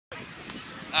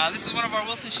This is one of our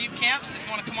Wilson sheep camps. If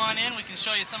you want to come on in, we can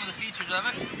show you some of the features of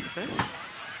it. Okay.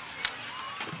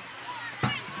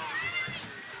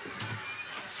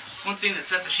 One thing that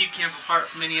sets a sheep camp apart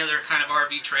from any other kind of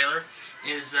RV trailer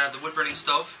is the wood-burning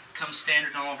stove. Comes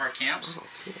standard in all of our camps. Oh,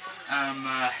 cool.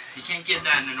 You can't get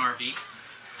that in an RV.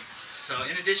 So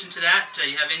in addition to that,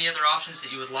 you have any other options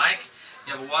that you would like.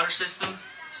 You have a water system,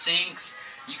 sinks.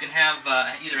 You can have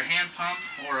either a hand pump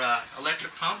or an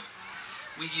electric pump.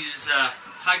 We use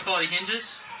high-quality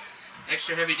hinges,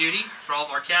 extra heavy-duty for all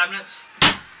of our cabinets,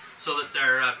 so that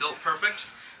they're built perfect.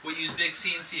 We use big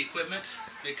CNC equipment,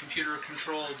 big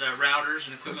computer-controlled routers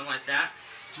and equipment like that,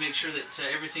 to make sure that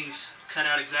everything's cut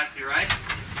out exactly right.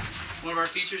 One of our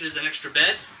features is an extra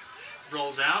bed,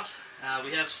 rolls out.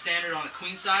 We have standard on a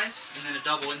queen size, and then a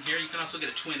double in here. You can also get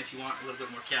a twin if you want a little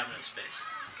bit more cabinet space.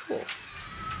 Cool.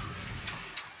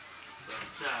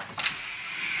 But,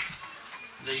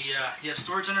 you have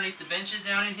storage underneath the benches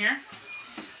down in here.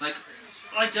 Like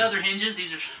the other hinges,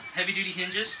 these are heavy-duty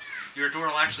hinges. Your door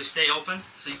will actually stay open,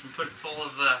 so you can put it full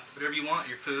of whatever you want,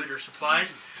 your food or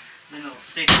supplies, and then it'll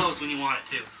stay closed when you want it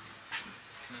to.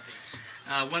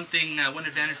 One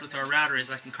advantage with our router is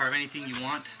I can carve anything you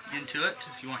want into it.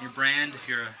 If you want your brand, if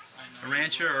you're a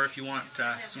rancher, or if you want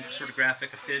some sort of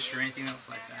graphic, a fish, or anything else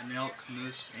like that, milk,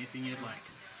 moose, anything you'd like.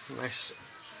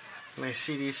 Nice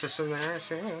CD system there.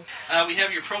 We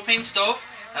have your propane stove.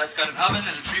 It's got an oven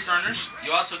and 3 burners.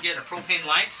 You also get a propane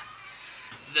light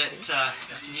that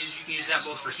you can use that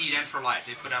both for heat and for light.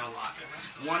 They put out a lot.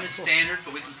 One is standard,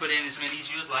 but we can put in as many as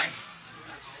you would like.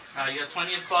 You have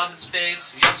plenty of closet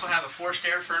space. We also have a forced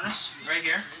air furnace right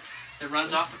here that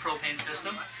runs off the propane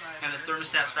system, and the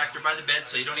thermostat's back there by the bed,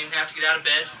 so you don't even have to get out of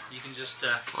bed. You can just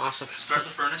awesome. Start the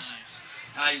furnace.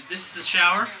 This is the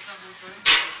shower.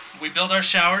 We build our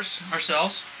showers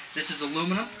ourselves. This is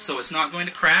aluminum, so it's not going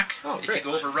to crack. Oh, if you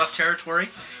go over rough territory.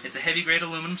 It's a heavy grade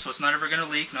aluminum, so it's not ever going to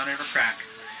leak, not ever crack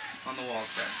on the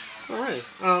walls there. Alright.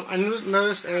 I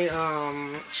noticed a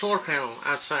solar panel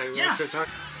outside. Yeah.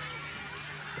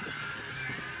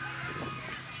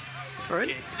 Alright.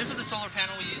 Okay. This is the solar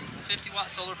panel we use. It's a 50-watt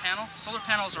solar panel. Solar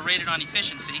panels are rated on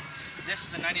efficiency. This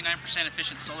is a 99%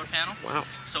 efficient solar panel. Wow.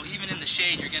 So even in the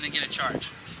shade, you're going to get a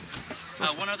charge.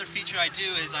 One other feature I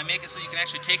do is I make it so you can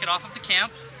actually take it off of the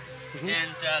camp,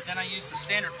 and then I use the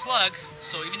standard plug,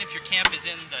 so even if your camp is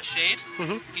in the shade,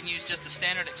 you can use just a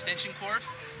standard extension cord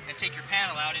and take your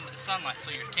panel out into the sunlight so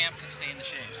your camp can stay in the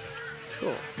shade.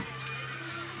 Cool.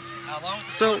 Along with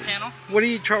the solar panel. What do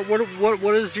you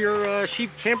what is your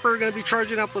sheep camper going to be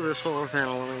charging up with a solar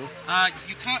panel? I mean,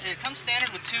 it comes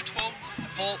standard with 2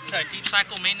 12-volt deep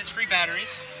cycle maintenance-free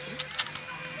batteries.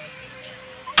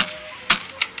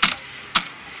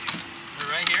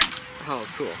 Right here. Oh,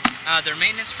 cool. They're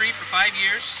maintenance-free for 5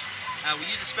 years. We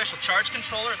use a special charge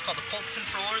controller. It's called the pulse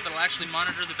controller that'll actually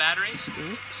monitor the batteries.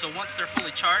 So once they're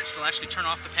fully charged, it'll actually turn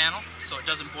off the panel so it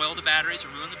doesn't boil the batteries or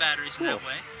ruin the batteries in that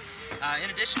way. In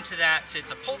addition to that,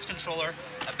 it's a pulse controller.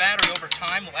 A battery over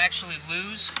time will actually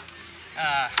lose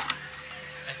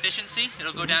efficiency.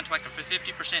 It'll go down to like a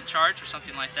 50% charge or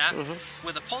something like that.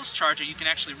 With a pulse charger, you can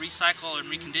actually recycle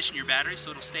and recondition your battery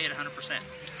so it'll stay at 100%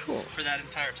 for that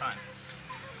entire time.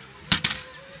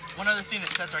 One other thing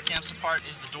that sets our camps apart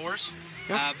is the doors,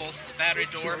 both the battery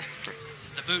door,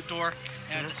 the boot door,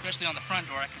 and especially on the front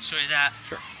door. I can show you that.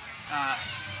 Sure.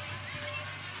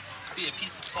 Be a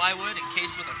piece of plywood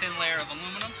encased with a thin layer of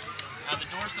aluminum.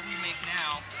 The doors that we make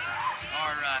now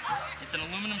are, it's an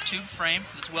aluminum tube frame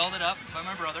that's welded up by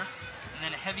my brother, and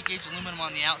then a heavy gauge aluminum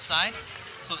on the outside,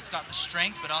 so it's got the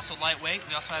strength but also lightweight.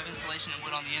 We also have insulation and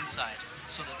wood on the inside,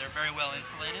 so that they're very well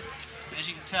insulated. And as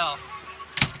you can tell,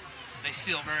 they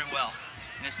seal very well.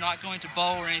 And it's not going to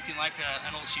bow or anything like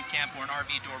an old sheep camp or an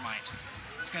RV door might.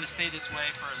 It's going to stay this way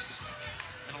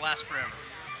it'll last forever.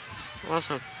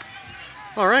 Awesome.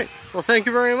 All right. Well, thank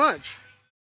you very much.